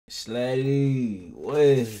Slatty,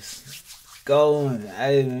 what's going?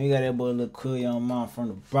 Hey man, we got that boy little Quill young mom from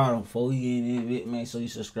the bottom. Before we get in it, man, so you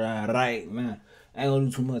subscribe right, man. I ain't gonna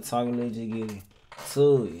do too much talking, let's just get it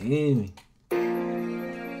to it, you hear me?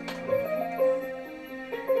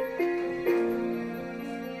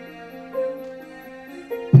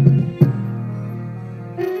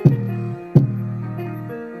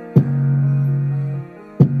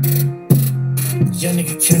 Young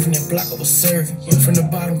nigga came from that block, I was serving. From the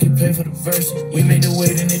bottom, get paid for the verses. We made the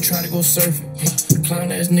way, then they try to go surfing.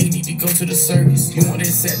 Clown ass nigga need to go to the circus. You want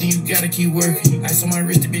that set, then you gotta keep working. Ice on my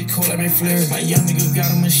wrist, a bit cold like my flare. My young nigga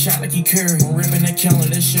got him a shot like he Curry. I'm ripping that counter,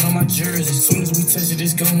 that shit on my jersey. As soon as we touch it,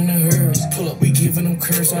 it's gone in a hurry. Pull up, we giving them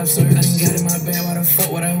curse off service. I done got in my bag, why the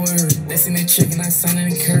fuck would I worry? They seen that chick and I signed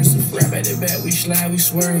it in cursive. Rap at the back, we slide, we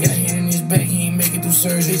swerve. Got hit in his back, he ain't make it through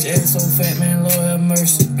surgery. Bitch ass so fat, man, Lord have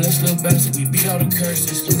mercy. Bless little bastard, we beat all the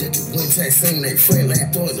curses. Look at the one time singing that friend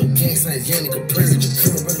like throwing up gang signs, young nigga purge. The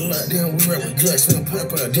curve of the lockdown, we rap with guts, finna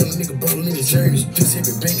pop out, damn nigga bowling in the journeys. Just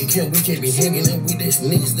every bank account, we can't be hanging up with this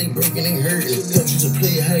niggas, they broken, ain't hurting. Don't use a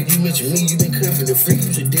player, how you mention me, you been cuffing the freak,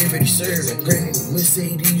 you should dare ready serving. Granny with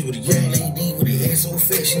Mercedes, with a young lady, with a ass so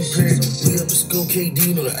fat, she pregnant. We up to school,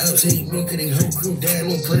 KD, know the outs hate me, cause they whole crew died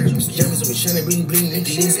on purpose. Diamonds up and shining, bling bling,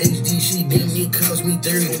 Nicholas HD, she damn near cost me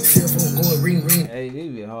 30. Cell phone going ring ring. Hey, this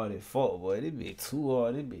be hard as fuck, boy. This be 2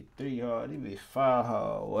 hard, this be 3 hard, this be 5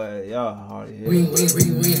 hard. Boy, y'all hard as hell. Ring,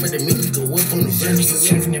 but the niggas go up on the Young nigga verses.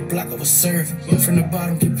 came from that block, I was serving. From the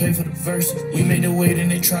bottom, get paid for the verses. We made the way, then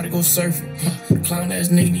they try to go surfing. Clown ass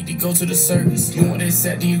nigga need to go to the circus. You want that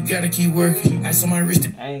set, then you gotta keep working. Ice on my wrist.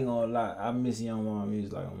 I ain't gonna lie, I miss Young Mom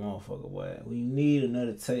music like a motherfucker, boy. We need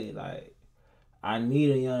another tape, like, I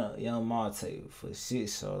need a young Mom tape for shit,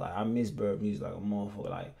 so, like, I miss Bird music like a motherfucker,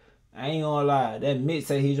 like, I ain't gonna lie, that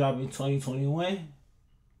mixtape he dropped in 2021,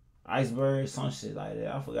 Iceberg, some shit like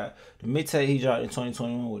that, I forgot. The mixtape he dropped in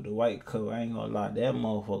 2021 with the white cover, I ain't gonna lie, that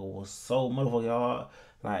motherfucker was so motherfucking hard.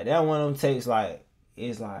 Like, that one of them tapes, like,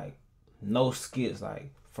 it's like, no skips,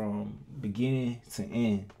 like, from beginning to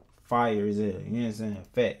end. Fire is it, you know what I'm saying?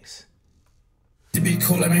 Facts. The bit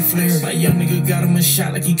cold like my flare. My young nigga got him a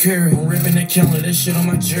shot like he Curry. I'm ripping that counter, that shit on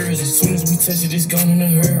my jersey. As soon as we touch it, it's gone in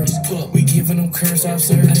a hurry. Pull up, we giving them curse off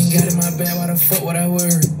service. I done got in my bag, why the fuck would I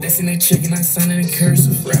worry? They seen that chick and I signed it in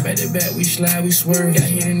cursive. Rap at the back, we slide, we swerve.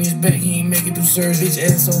 Got hit in his back, he ain't make it through surgery. Bitch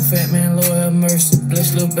ass so fat, man, Lord have mercy.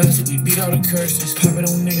 Bless little bastard, we beat all the curses. Pop it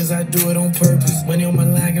on niggas, I do it on purpose. Money on my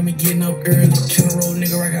line, got me getting up early. Counter roll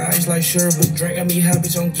nigga, rockin' ice like sherbet. Drink got me hot,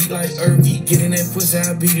 bitch, on geek like Irby. Get in that pussy,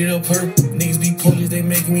 I beat it up purple. Niggas be police, they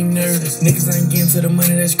making me nervous. Niggas ain't getting to the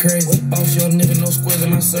money, that's crazy. Boss your nigga, no squares in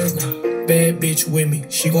my circle. Bad bitch with me,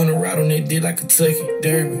 she gonna ride on that dick like Kentucky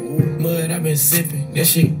Derby. Mud, I been sipping, that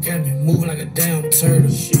shit got me moving like a damn turtle.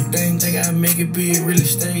 They ain't think I make it big, really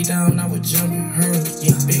stay down, I was jumping, hurling.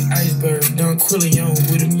 Yeah, big iceberg, done Quill on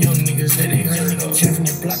with them young niggas that ain't young nigga. Came from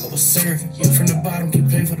that block, I was serving. From the bottom, get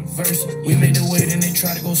paid for the verses. We made the way, then they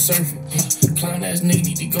try to go surfing. Clown ass nigga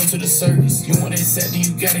need to go to the circus. You want that set, then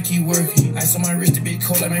you gotta keep working. Ice on my wrist, a bit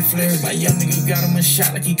cold like my flare. My young nigga got him a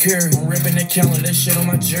shot like he Curry. I'm ripping that counter, that shit on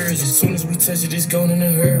my jersey. As soon as we touch it, it's gone in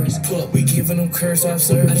a hurry. Pull up, we giving them curse off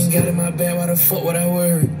service. I done got in my bag, why the fuck would I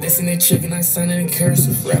worry? They seen that chick and I signed it in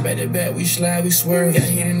cursive. Rap at the back, we slide, we swerve. Got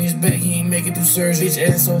hit in his back, he ain't make it through surgery. Bitch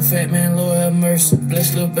ass so fat, man, Lord have mercy.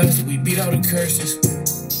 Bless little bastard, we beat all the curses.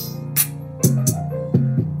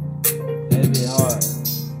 That be hard.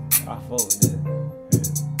 I fuck with that.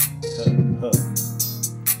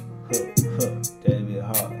 That be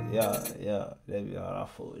hard. Yeah, that be hard. I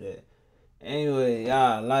fuck with that. Anyway,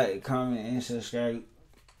 y'all like, comment, and subscribe.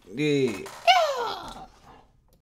 Yeah.